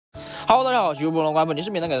Hello， 大家好，局势不容乐观，本期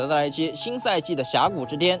视频呢给大家带来一期新赛季的峡谷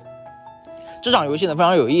之巅。这场游戏呢非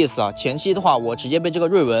常有意思啊，前期的话我直接被这个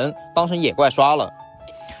瑞文当成野怪刷了，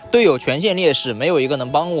队友全线劣势，没有一个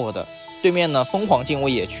能帮我的，对面呢疯狂进我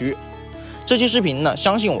野区。这期视频呢，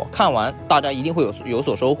相信我看完大家一定会有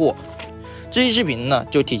所收获。这期视频呢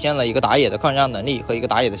就体现了一个打野的抗压能力和一个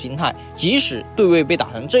打野的心态，即使对位被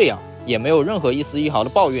打成这样，也没有任何一丝一毫的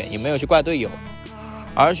抱怨，也没有去怪队友。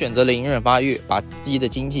而选择了隐忍发育，把自己的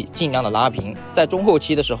经济尽量的拉平。在中后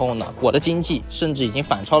期的时候呢，我的经济甚至已经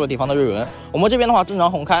反超了敌方的瑞文。我们这边的话正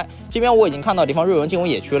常红开，这边我已经看到敌方瑞文进我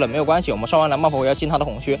野区了，没有关系，我们上完蓝 buff 我要进他的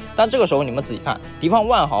红区。但这个时候你们仔细看，敌方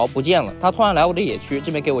万豪不见了，他突然来我的野区，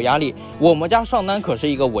这边给我压力。我们家上单可是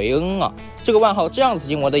一个维恩啊，这个万豪这样子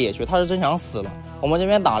进我的野区，他是真想死了。我们这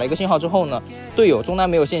边打了一个信号之后呢，队友中单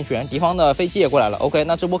没有线权，敌方的飞机也过来了。OK，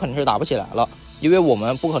 那这波肯定是打不起来了，因为我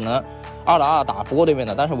们不可能2打2打不过对面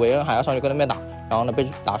的，但是维恩还要上去跟对面打，然后呢被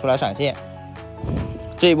打出来闪现。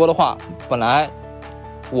这一波的话，本来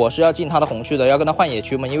我是要进他的红区的，要跟他换野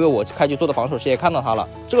区嘛，因为我开局做的防守视野看到他了。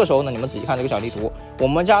这个时候呢，你们仔细看这个小地图，我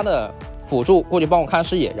们家的辅助过去帮我看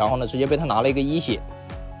视野，然后呢直接被他拿了一个1血。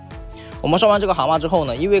我们上完这个蛤蟆之后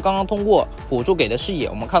呢，因为刚刚通过辅助给的视野，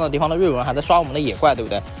我们看到敌方的瑞文还在刷我们的野怪，对不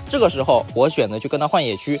对？这个时候我选择去跟他换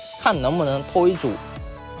野区，看能不能偷一组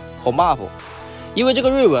红 buff。因为这个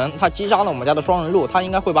瑞文他击杀了我们家的双人路，他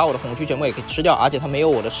应该会把我的红区全部也给吃掉，而且他没有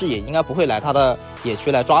我的视野，应该不会来他的野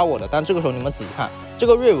区来抓我的。但这个时候你们仔细看，这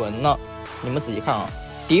个瑞文呢，你们仔细看啊，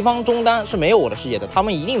敌方中单是没有我的视野的，他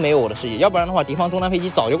们一定没有我的视野，要不然的话，敌方中单飞机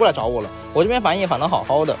早就过来找我了。我这边反应也反得好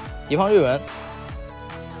好的，敌方瑞文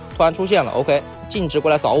突然出现了 ，OK， 径直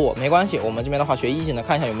过来找我，没关系，我们这边的话学一技能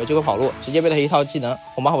看一下有没有机会跑路，直接被他一套技能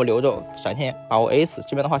红 buff 留着闪现把我 A 死，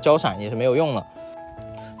这边的话交闪也是没有用了。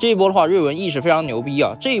这一波的话，瑞文意识非常牛逼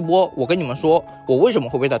啊！这一波我跟你们说，我为什么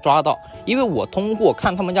会被他抓到？因为我通过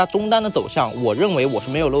看他们家中单的走向，我认为我是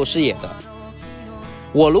没有漏视野的。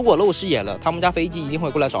我如果漏视野了，他们家飞机一定会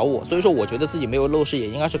过来找我，所以说我觉得自己没有漏视野，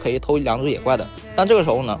应该是可以偷2组野怪的。但这个时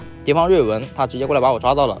候呢，敌方瑞文他直接过来把我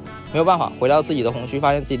抓到了，没有办法，回到自己的红区，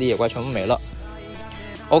发现自己的野怪全部没了。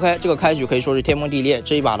OK， 这个开局可以说是天崩地裂。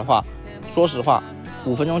这一把的话，说实话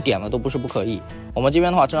，5分钟点了都不是不可以。我们这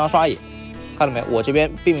边的话正常刷野。看到没？我这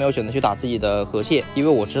边并没有选择去打自己的河蟹，因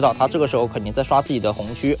为我知道他这个时候肯定在刷自己的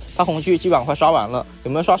红区，他红区基本上快刷完了，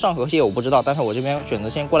有没有刷上河蟹我不知道，但是我这边选择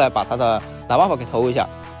先过来把他的蓝 buff 给偷一下。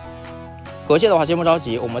河蟹的话先不着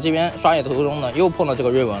急，我们这边刷野途中呢又碰到这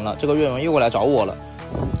个瑞文了，这个瑞文又过来找我了。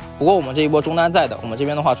不过我们这一波中单在的，我们这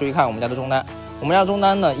边的话注意看我们家的中单，我们家中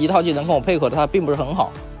单呢一套技能跟我配合的他并不是很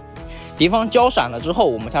好。敌方交闪了之后，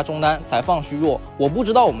我们家中单才放虚弱，我不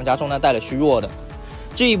知道我们家中单带了虚弱的。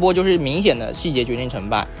这一波就是明显的细节决定成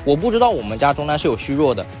败，我不知道我们家中单是有虚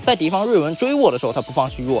弱的，在敌方瑞文追我的时候他不放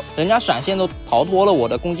虚弱，人家闪现都逃脱了我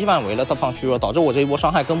的攻击范围了，他放虚弱，导致我这一波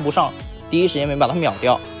伤害跟不上，第一时间没把他秒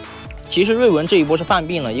掉。其实瑞文这一波是犯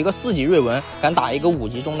病了，一个4级瑞文敢打一个5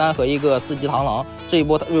级中单和一个4级螳螂，这一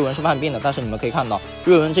波瑞文是犯病的。但是你们可以看到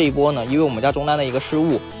瑞文这一波呢，因为我们家中单的一个失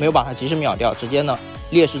误，没有把他及时秒掉，直接呢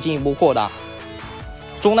劣势进一步扩大。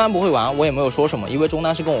中单不会玩我也没有说什么，因为中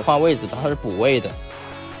单是跟我换位置的，他是补位的。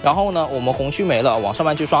然后呢，我们红区没了，往上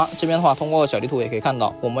面去刷。这边的话，通过小地图也可以看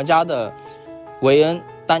到，我们家的维恩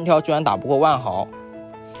单挑居然打不过万豪。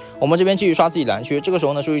我们这边继续刷自己蓝区。这个时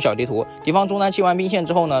候呢，注意小地图，敌方中单清完兵线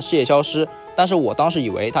之后呢，视野消失。但是我当时以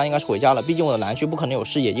为他应该是回家了，毕竟我的蓝区不可能有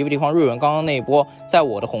视野，因为敌方瑞文刚刚那一波在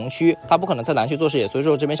我的红区，他不可能在蓝区做视野，所以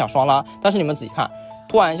说我这边想双拉。但是你们仔细看，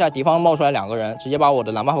突然一下敌方冒出来2个人，直接把我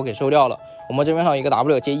的蓝 buff 给收掉了。我们这边上一个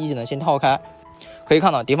W 接一技能先套开，可以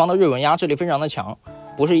看到敌方的瑞文压制力非常的强。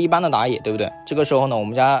不是一般的打野，对不对？这个时候呢，我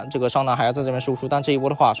们家这个上单还要在这边输出，但这一波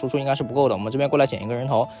的话，输出应该是不够的。我们这边过来捡一个人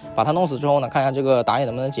头，把他弄死之后呢，看一下这个打野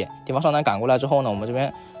能不能捡。敌方上单赶过来之后呢，我们这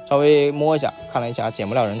边稍微摸一下，看了一下，捡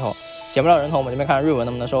不了人头，捡不了人头。我们这边看瑞文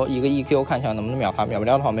能不能收一个 EQ， 看一下能不能秒他，秒不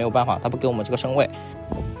了的话没有办法，他不给我们这个身位。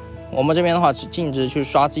我们这边的话，径直去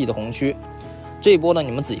刷自己的红区。这一波呢，你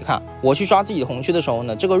们仔细看，我去刷自己的红区的时候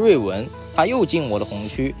呢，这个瑞文他又进我的红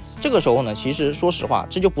区。这个时候呢，其实说实话，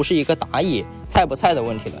这就不是一个打野菜不菜的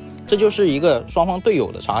问题了，这就是一个双方队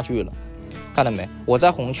友的差距了。看到没？我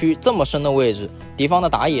在红区这么深的位置，敌方的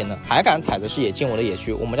打野呢还敢踩着视野进我的野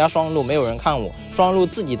区。我们家双人路没有人看我，双人路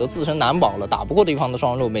自己都自身难保了，打不过对方的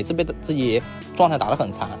双人路，每次被自己状态打得很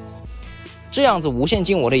残。这样子无限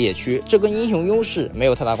进我的野区，这跟英雄优势没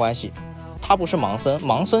有太大关系。他不是盲僧，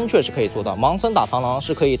盲僧确实可以做到，盲僧打螳螂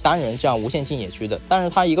是可以单人这样无限进野区的，但是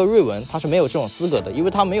他一个瑞文他是没有这种资格的，因为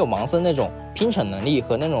他没有盲僧那种拼场能力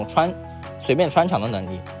和那种随便穿墙的能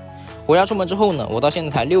力。回家出门之后呢，我到现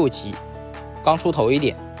在才6级，刚出头一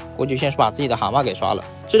点，过去先是把自己的蛤蟆给刷了。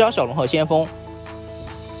这条小龙河先锋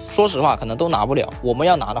说实话可能都拿不了。我们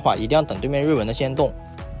要拿的话，一定要等对面瑞文的先动。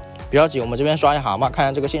别着急，我们这边刷一蛤蟆，看一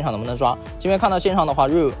下这个线上能不能抓。这边看到线上的话，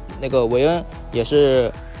那个维恩也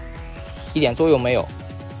是一点作用没有。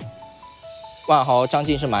万豪将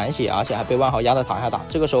近是满血，而且还被万豪压在塔下打，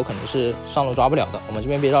这个时候肯定是上路抓不了的。我们这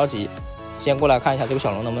边别着急，先过来看一下这个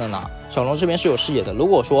小龙能不能拿。小龙这边是有视野的，如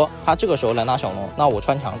果说他这个时候来拿小龙，那我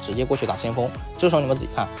穿墙直接过去打先锋。这时候你们仔细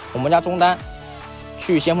看，我们家中单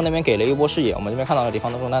去先锋那边给了一波视野，我们这边看到了敌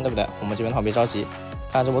方的中单，对不对？我们这边的话别着急，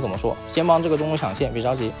看看这波怎么说，先帮这个中路抢线，别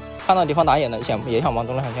着急。看到敌方打野呢，也想帮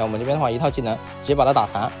中路抢线，我们这边的话一套技能直接把他打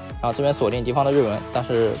残，然后这边锁定敌方的瑞文，但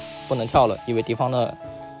是不能跳了，因为敌方的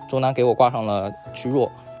中单给我挂上了虚弱。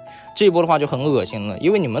这一波的话就很恶心了，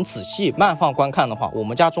因为你们仔细慢放观看的话，我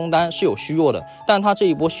们家中单是有虚弱的，但他这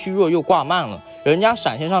一波虚弱又挂慢了，人家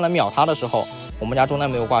闪现上来秒他的时候，我们家中单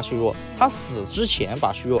没有挂虚弱，他死之前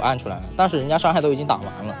把虚弱按出来了，但是人家伤害都已经打完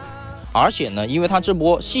了，而且呢，因为他这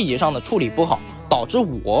波细节上的处理不好，导致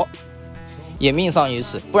我也命丧于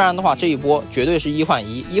此，不然的话这一波绝对是1换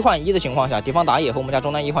1，1换1的情况下，敌方打野和我们家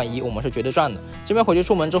中单1换1，我们是绝对赚的。这边回去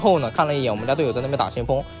出门之后呢，看了一眼我们家队友在那边打先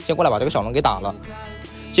锋，先过来把这个小龙给打了。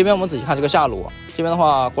这边我们仔细看这个下路，这边的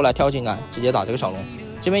话过来挑进来，直接打这个小龙。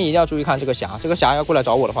这边一定要注意看这个霞，这个霞要过来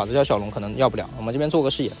找我的话，这条小龙可能要不了。我们这边做个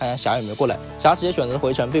视野，看一下霞有没有过来。霞直接选择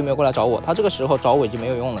回城，并没有过来找我。他这个时候找我已经没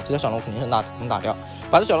有用了，这条小龙肯定是能打掉。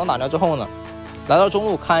把这小龙打掉之后呢，来到中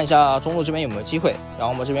路看一下中路这边有没有机会。然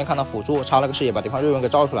后我们这边看到辅助插了个视野，把对方瑞文给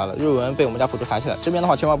招出来了。瑞文被我们家辅助抬起来。这边的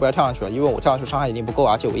话千万不要跳上去了，因为我跳上去伤害一定不够，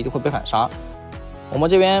而且我一定会被反杀。我们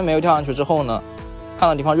这边没有跳上去之后呢，看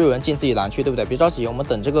到敌方瑞文进自己蓝区，对不对？别着急，我们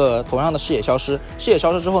等这个头上的视野消失。视野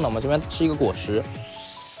消失之后呢，我们这边吃一个果实。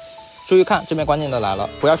注意看，这边关键的来了，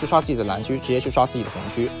不要去刷自己的蓝区，直接去刷自己的红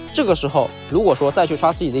区。这个时候，如果说再去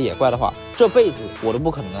刷自己的野怪的话，这辈子我都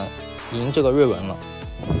不可能赢这个瑞文了。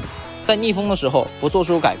在逆风的时候不做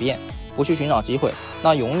出改变，不去寻找机会，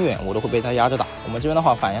那永远我都会被他压着打。我们这边的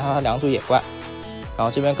话反映他2组野怪，然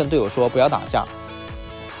后这边跟队友说不要打架，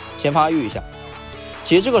先发育一下。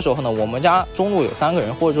其实这个时候呢，我们家中路有3个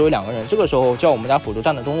人或者说有2个人，这个时候叫我们家辅助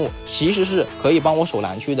站的中路，其实是可以帮我守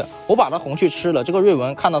蓝区的。我把他红区吃了，这个瑞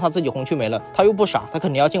文看到他自己红区没了，他又不傻，他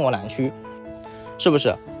肯定要进我蓝区，是不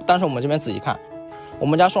是？但是我们这边仔细看，我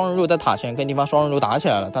们家双人路在塔前跟敌方双人路打起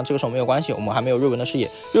来了，但这个时候没有关系，我们还没有瑞文的视野。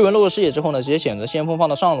瑞文漏了视野之后呢，直接选择先锋放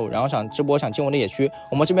到上路，然后这波想进我的野区。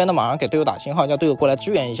我们这边呢马上给队友打信号，叫队友过来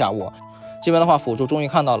支援一下我。这边的话辅助终于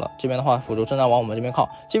看到了，这边的话辅助正在往我们这边靠。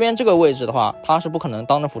这边这个位置的话，他是不可能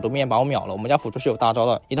当着辅助面把我秒了，我们家辅助是有大招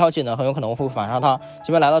的，一套技能很有可能会反杀他。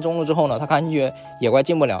这边来到中路之后呢，他看见野怪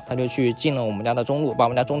进不了，他就去进了我们家的中路，把我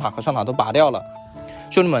们家中塔和上塔都拔掉了。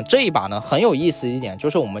兄弟们，这一把呢很有意思一点，就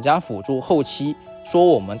是我们家辅助后期说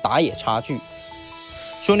我们打野差距。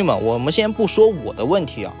兄弟们，我们先不说我的问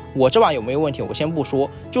题啊，我这把有没有问题我先不说，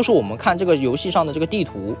就是我们看这个游戏上的这个地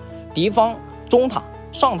图，敌方中塔、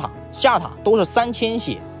上塔、下塔都是3000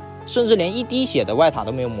血，甚至连1滴血的外塔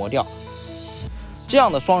都没有磨掉。这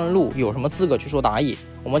样的双人路有什么资格去说打野？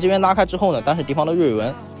我们这边拉开之后呢，但是敌方的瑞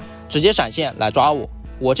文直接闪现来抓我，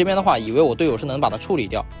我这边的话以为我队友是能把他处理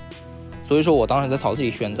掉，所以说我当时在草地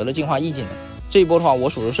里选择了净化 E 技能。这一波的话我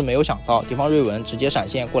属实是没有想到敌方瑞文直接闪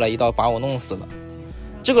现过来一刀把我弄死了。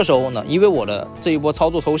这个时候呢，因为我的这一波操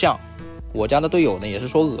作抽象，我家的队友呢也是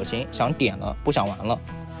说恶心，想点了不想玩了。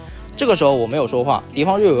这个时候我没有说话，敌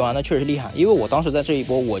方瑞文玩的确实厉害，因为我当时在这一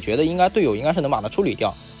波我觉得队友应该是能把他处理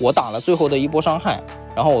掉，我打了最后的一波伤害，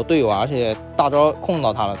然后我队友而且大招控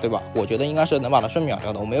到他了，对吧？我觉得应该是能把他瞬秒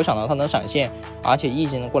掉的，我没有想到他能闪现，而且一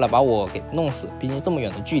技能过来把我给弄死，毕竟这么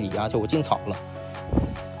远的距离，而且我进草了，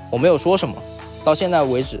我没有说什么。到现在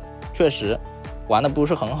为止确实玩的不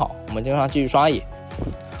是很好，我们经常继续刷野。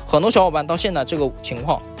很多小伙伴到现在这个情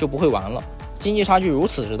况就不会玩了，经济差距如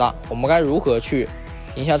此之大，我们该如何去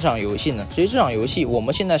赢下这场游戏呢？其实这场游戏我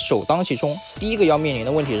们现在首当其冲，第一个要面临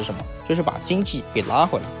的问题是什么？就是把经济给拉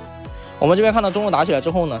回来。我们这边看到中路打起来之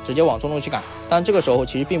后呢，直接往中路去赶，但这个时候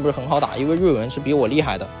其实并不是很好打，因为瑞文是比我厉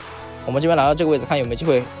害的。我们这边来到这个位置，看有没有机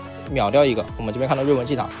会秒掉一个。我们这边看到瑞文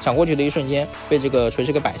击打，抢过去的一瞬间被这个锤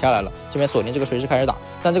石给摆下来了，这边锁定这个锤石开始打，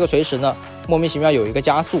但这个锤石呢莫名其妙有一个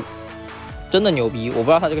加速，真的牛逼，我不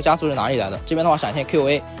知道他这个加速是哪里来的。这边的话闪现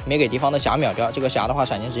QA 没给敌方的霞秒掉，这个霞的话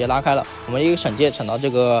闪现直接拉开了，我们一个惩戒惩到这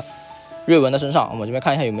个瑞文的身上。我们这边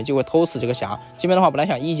看一下有没有机会偷死这个霞。这边的话本来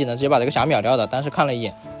想一技能直接把这个霞秒掉的，但是看了一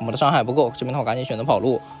眼我们的伤害不够，这边的话赶紧选择跑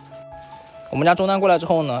路。我们家中单过来之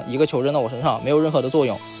后呢，一个球扔到我身上没有任何的作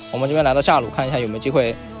用。我们这边来到下路看一下有没有机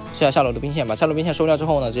会试下路的兵线，把下路兵线收掉之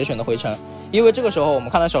后呢，直接选择回城。因为这个时候我们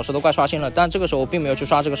看到小石头怪刷新了，但这个时候并没有去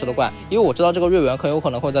刷这个石头怪，因为我知道这个瑞文很有可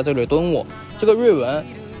能会在这里蹲我。这个瑞文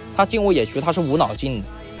他进我野区他是无脑进的，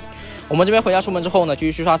我们这边回家出门之后呢，继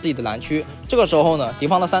续去刷自己的蓝区。这个时候呢，敌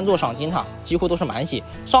方的3座赏金塔几乎都是满血，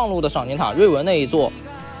上路的赏金塔瑞文那一座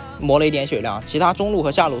磨了一点血量，其他中路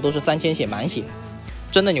和下路都是3000血满血。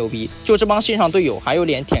真的牛逼！就这帮线上队友还有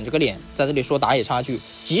脸舔着个脸在这里说打野差距，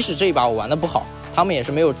即使这一把我玩的不好，他们也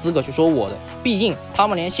是没有资格去说我的，毕竟他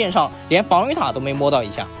们连线上连防御塔都没摸到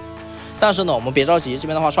一下。但是呢，我们别着急，这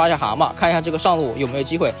边的话刷一下蛤蟆，看一下这个上路有没有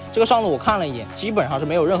机会。这个上路我看了一眼，基本上是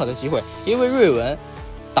没有任何的机会，因为瑞文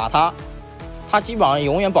打他基本上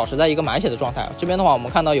永远保持在一个满血的状态。这边的话我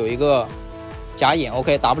们看到有一个假眼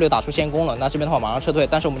 ，OK W 打出先攻了，那这边的话马上撤退，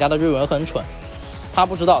但是我们家的瑞文很蠢，他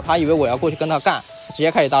不知道，他以为我要过去跟他干。直接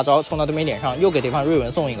开始大招冲到对面脸上，又给对方瑞文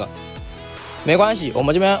送一个，没关系。我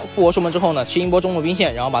们这边复活出门之后呢，吃一波中路兵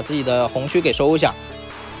线，然后把自己的红区给收一下。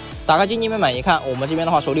打开经济面板一看，我们这边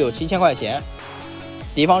的话手里有7000块钱，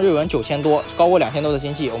敌方瑞文9000多，高过2000多的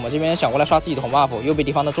经济。我们这边想过来刷自己的红 buff， 又被敌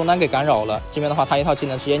方的中单给干扰了。这边的话他一套技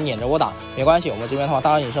能直接撵着我打，没关系。我们这边的话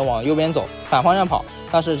大招隐身往右边走，反方向跑，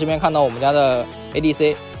但是这边看到我们家的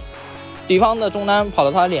ADC， 敌方的中单跑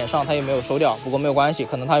到他的脸上，他也没有收掉，不过没有关系，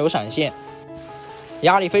可能他有闪现。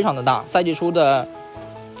压力非常的大，赛季初的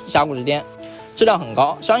峡谷之巅质量很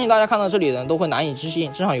高，相信大家看到这里的人都会难以置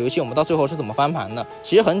信，这场游戏我们到最后是怎么翻盘的？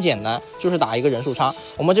其实很简单，就是打一个人数差。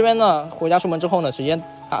我们这边呢，回家出门之后呢，直接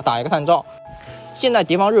打一个探照。现在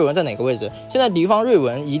敌方瑞文在哪个位置？现在敌方瑞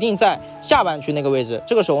文一定在下半区那个位置。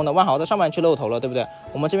这个时候呢，万豪在上半区露头了，对不对？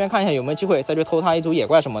我们这边看一下有没有机会再去偷他一组野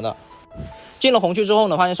怪什么的。进了红区之后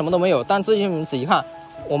呢，发现什么都没有，但自己仔细看。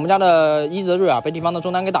我们家的伊泽瑞尔被敌方的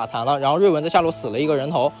中单给打残了，然后瑞文在下路死了一个人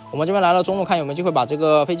头。我们这边来了中路，看有没有机会把这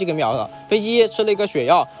个飞机给秒了。飞机吃了一个血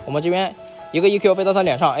药，我们这边一个 EQ 飞到他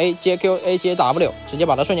脸上 ，A 接 Q A 接 W， 直接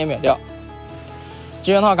把他瞬间秒掉。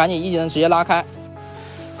这边的话赶紧一技能直接拉开，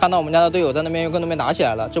看到我们家的队友在那边又跟对面打起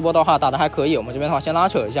来了。这波的话打得还可以，我们这边的话先拉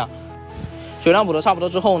扯一下，血量补的差不多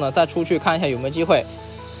之后呢，再出去看一下有没有机会。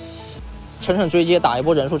乘追击打一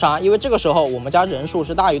波人数差，因为这个时候我们家人数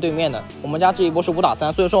是大于对面的，我们家这一波是5打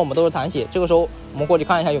3，所以说我们都是残血。这个时候我们过去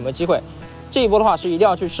看一下有没有机会。这一波的话是一定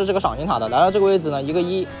要去吃这个赏金塔的。来到这个位置呢，一个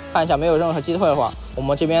1看一下没有任何机会的话，我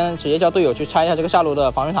们这边直接叫队友去拆一下这个下路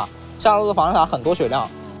的防御塔。下路的防御塔很多血量，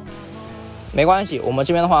没关系。我们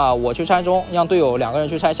这边的话我去拆中，让队友2个人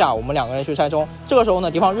去拆下，我们2个人去拆中。这个时候呢，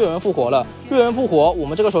敌方瑞文复活了，瑞文复活，我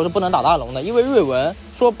们这个时候是不能打大龙的，因为瑞文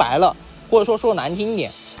说白了，或者说难听一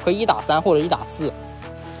点。可以1打3或者1打4。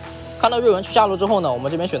看到瑞文去下路之后呢，我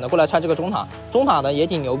们这边选择过来拆这个中塔。中塔呢也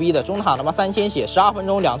挺牛逼的，中塔他妈3000血，12分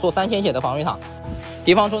钟2座3000血的防御塔。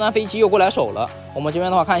敌方中单飞机又过来守了，我们这边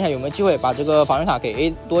的话看一下有没有机会把这个防御塔给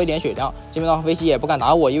A 多一点血量。这边的话飞机也不敢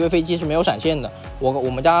打我，因为飞机是没有闪现的。我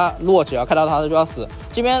们家洛只要开到他的就要死。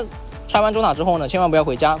这边拆完中塔之后呢，千万不要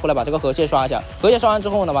回家，过来把这个河蟹刷一下。河蟹刷完之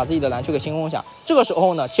后呢，把自己的蓝区给清空一下。这个时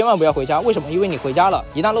候呢，千万不要回家，为什么？因为你回家了，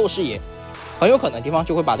一旦漏视野。很有可能敌方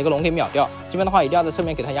就会把这个龙给秒掉，这边的话一定要在侧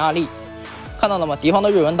面给他压力。看到了吗？敌方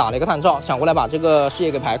的瑞文打了一个探照，想过来把这个视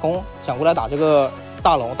野给排空，想过来打这个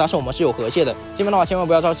大龙，但是我们是有河蟹的。这边的话千万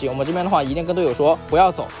不要着急，我们这边的话一定跟队友说不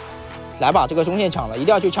要走，来把这个中线抢了，一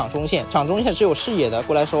定要去抢中线，抢中线是有视野的。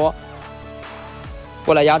过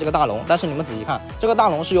来压这个大龙，但是你们仔细看，这个大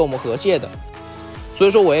龙是有我们河蟹的。所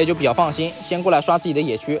以说我也就比较放心，先过来刷自己的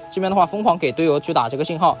野区。这边的话疯狂给队友去打这个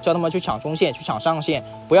信号，叫他们去抢中线，去抢上线，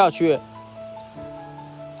不要去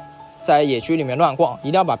在野区里面乱逛，一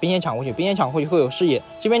定要把兵线抢过去，兵线抢过去会有视野。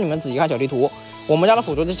这边你们仔细看小地图，我们家的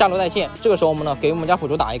辅助在下路带线，这个时候我们呢给我们家辅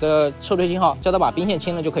助打一个撤退信号，叫他把兵线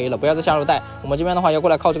清了就可以了，不要在下路带。我们这边的话要过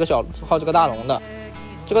来靠这个大龙的，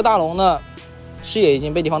这个大龙呢视野已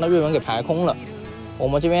经被敌方的瑞文给排空了，我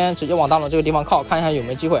们这边直接往大龙这个地方靠，看一下有没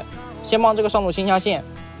有机会。先帮这个上路清下线，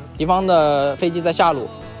敌方的飞机在下路，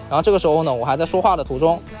然后这个时候呢，我还在说话的途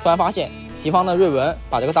中，突然发现敌方的瑞文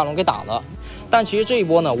把这个大龙给打了。但其实这一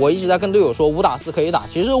波呢，我一直在跟队友说5打4可以打，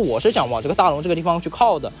其实我是想往这个大龙这个地方去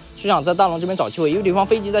靠的，是想在大龙这边找机会，因为敌方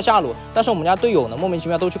飞机在下路，但是我们家队友呢莫名其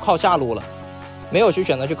妙都去靠下路了，没有去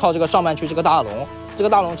选择去靠这个上半区这个大龙，这个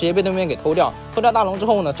大龙直接被对面给偷掉。偷掉大龙之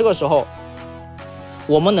后呢，这个时候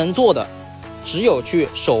我们能做的只有去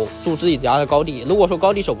守住自己家的高地，如果说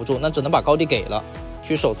高地守不住，那只能把高地给了，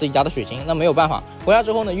去守自己家的水晶，那没有办法。回家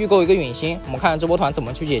之后呢，预购一个陨星，我们看这波团怎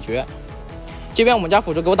么去解决。这边我们家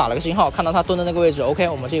辅助给我打了个信号，看到他蹲的那个位置 ，OK，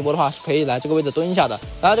 我们这一波的话是可以来这个位置蹲一下的。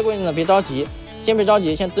来到这个位置呢，别着急，先别着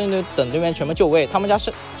急，先等对面全部就位。他们家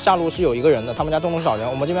下路是有一个人的，他们家中路是少人。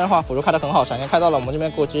我们这边的话辅助开得很好，闪现开到了，我们这边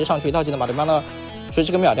给我直接上去一套技能把对方的随时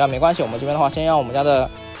给秒掉，没关系。我们这边的话先让我们家的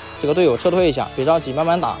这个队友撤退一下，别着急，慢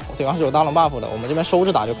慢打。对方是有大龙 buff 的，我们这边收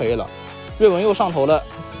着打就可以了。瑞文又上头了，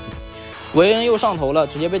维恩又上头了，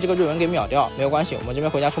直接被这个瑞文给秒掉，没有关系。我们这边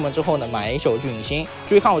回家出门之后呢，买一手陨星，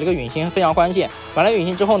注意看我这个陨星非常关键。买了陨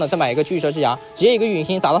星之后呢，再买一个巨蛇之牙，直接一个陨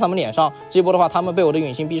星砸到他们脸上。这一波的话，他们被我的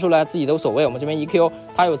陨星逼出来，自己都无所谓。我们这边1Q，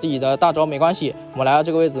他有自己的大招，没关系。我们来到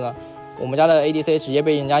这个位置呢，我们家的 ADC 直接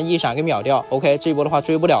被人家一闪给秒掉。OK， 这一波的话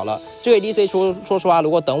追不了了。这个 ADC 说实话，如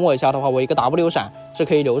果等我一下的话，我一个 W 闪是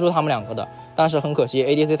可以留住他们两个的。但是很可惜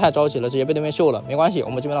 ，ADC 太着急了，直接被对面秀了。没关系，我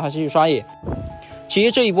们这边的话继续刷野。其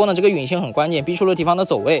实这一波呢，这个陨星很关键，逼出了敌方的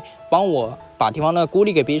走位，帮我把敌方的孤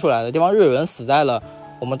立给逼出来了。敌方瑞文死在了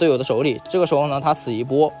我们队友的手里，这个时候呢，他死一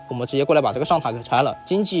波，我们直接过来把这个上塔给拆了，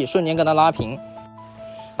经济瞬间跟他拉平。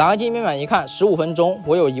打开经济面板一看，15分钟，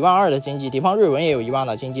我有12000的经济，敌方瑞文也有10000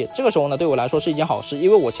的经济。这个时候呢，对我来说是一件好事，因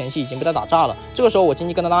为我前期已经被他打炸了。这个时候我经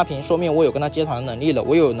济跟他拉平，说明我有跟他接团的能力了，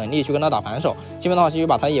我有能力去跟他打盘手。这边的话，继续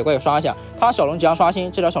把他野怪给刷一下。他小龙即将刷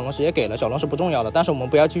新，这条小龙直接给了，小龙是不重要的，但是我们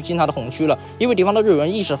不要去进他的红区了，因为敌方的瑞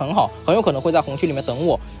文意识很好，很有可能会在红区里面等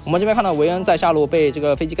我。我们这边看到维恩在下路被这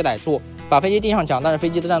个飞机给逮住，把飞机地上抢，但是飞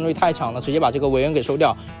机的战斗力太强了，直接把这个维恩给收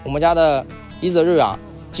掉。我们家的伊泽瑞啊，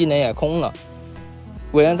技能也空了。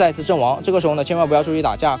韦恩再一次阵亡，这个时候呢，千万不要出去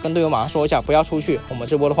打架，跟队友马上说一下，不要出去。我们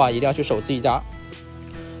这波的话，一定要去守自己家。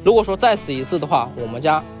如果说再死一次的话，我们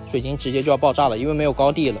家水晶直接就要爆炸了，因为没有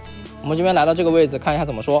高地了。我们这边来到这个位置，看一下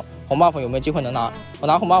怎么说，红 buff 有没有机会能拿？我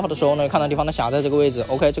拿红 buff 的时候呢，看到敌方的霞在这个位置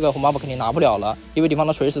 ，OK， 这个红 buff 肯定拿不了了，因为敌方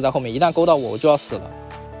的水死在后面，一旦勾到我就要死了。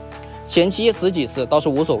前期死几次倒是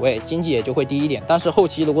无所谓，经济也就会低一点，但是后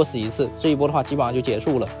期如果死一次，这一波的话基本上就结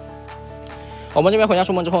束了。我们这边回家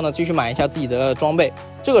出门之后呢，继续买一下自己的装备。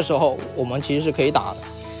这个时候我们其实是可以打的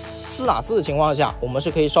，4打4的情况下，我们是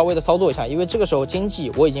可以稍微的操作一下，因为这个时候经济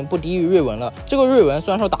我已经不低于瑞文了。这个瑞文虽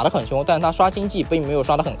然说打得很凶，但是他刷经济并没有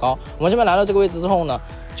刷得很高。我们这边来到这个位置之后呢，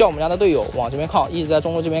叫我们家的队友往这边靠，一直在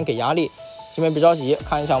中路这边给压力。这边别着急，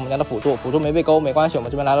看一下我们家的辅助没被勾，没关系。我们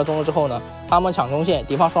这边来到中路之后呢，他们抢中线，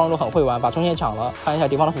敌方双人都很会玩，把中线抢了。看一下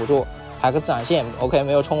敌方的辅助。海克斯闪现 ，OK，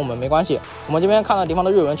 没有冲我们，没关系。我们这边看到敌方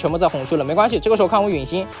的瑞文全部在红区了，没关系。这个时候看我陨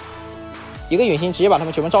星，一个陨星直接把他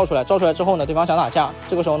们全部照出来。照出来之后呢，对方想打架，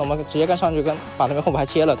这个时候呢，我们直接跟上去把他们后排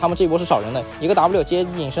切了。他们这一波是少人的，一个 W 接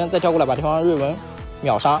隐身，再跳过来把对方的瑞文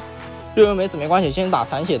秒杀。瑞文没死没关系，先打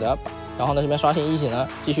残血的。然后呢，这边刷新一技能，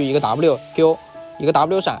继续一个 W Q， 一个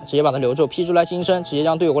W 闪，直接把他留住，劈出来金身，直接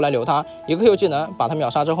让队友过来留他。一个 Q 技能把他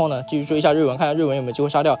秒杀之后呢，继续追一下瑞文，看一下瑞文有没有机会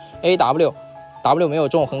杀掉 AW。W 没有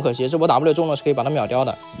中，很可惜，这波 W 中了是可以把它秒掉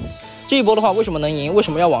的。这一波的话，为什么能赢？为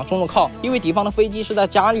什么要往中路靠？因为敌方的飞机是在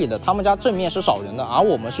家里的，他们家正面是少人的，而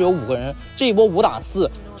我们是有5个人。这一波5打4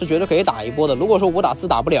是绝对可以打一波的。如果说5打4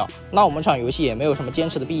打不了，那我们这场游戏也没有什么坚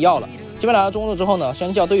持的必要了。这边来到中路之后呢，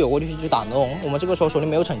先叫队友过去打龙。我们这个时候手里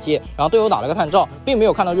没有惩戒，然后队友打了个探照，并没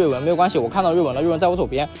有看到瑞文，没有关系，我看到瑞文了，瑞文在我左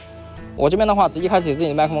边。我这边的话，直接开启自己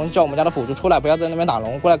的麦克风，叫我们家的辅助出来，不要在那边打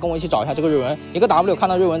龙，过来跟我一起找一下这个瑞文。一个 W 看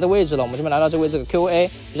到瑞文的位置了，我们这边来到这个位置 QA，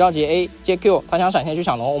 比较急 A 接 Q， 他想闪现去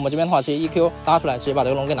抢龙，我们这边的话直接1Q 拉出来，直接把这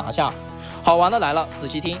个龙给拿下。好玩的来了，仔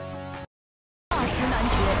细听。大师难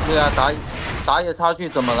绝。对啊，打野差距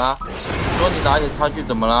怎么了？说你打野差距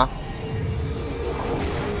怎么了？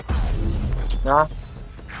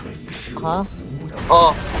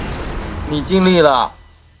哦，你尽力了，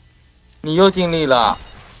你又尽力了。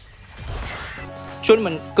兄弟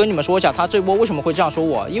们，跟你们说一下，他这波为什么会这样说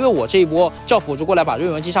我？因为我这一波叫辅助过来把瑞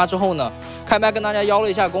文击杀之后呢，开麦跟大家邀了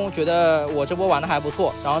一下功，觉得我这波玩的还不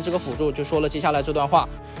错，然后这个辅助就说了接下来这段话。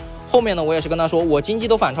后面呢，我也是跟他说，我经济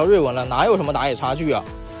都反超瑞文了，哪有什么打野差距啊？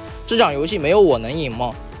这场游戏没有我能赢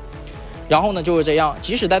吗？然后呢就是这样，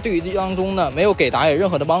即使在对局当中呢没有给打野任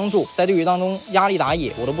何的帮助，在对局当中压力打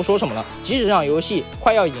野，我都不说什么了。即使这场游戏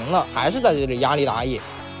快要赢了，还是在这里压力打野，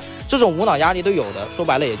这种无脑压力队友的，说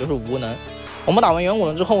白了也就是无能。我们打完远古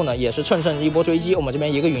轮之后呢，也是乘胜一波追击。我们这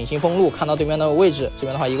边一个陨星封路，看到对面的位置，这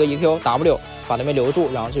边的话一个 EQ W 把那边留住，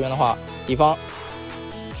然后这边的话敌方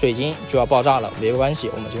水晶就要爆炸了，没关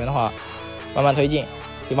系，我们这边的话慢慢推进。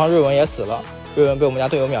敌方瑞文也死了，瑞文被我们家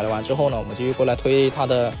队友秒了完之后呢，我们继续过来推他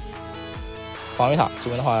的防御塔。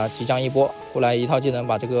这边的话即将一波过来一套技能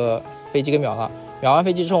把这个飞机给秒了，秒完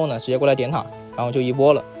飞机之后呢，直接过来点塔，然后就一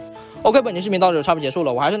波了。OK， 本期视频到这就差不多结束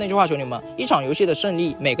了。我还是那句话，兄弟们，一场游戏的胜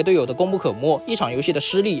利，每个队友都功不可没；一场游戏的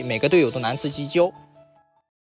失利，每个队友都难辞其咎。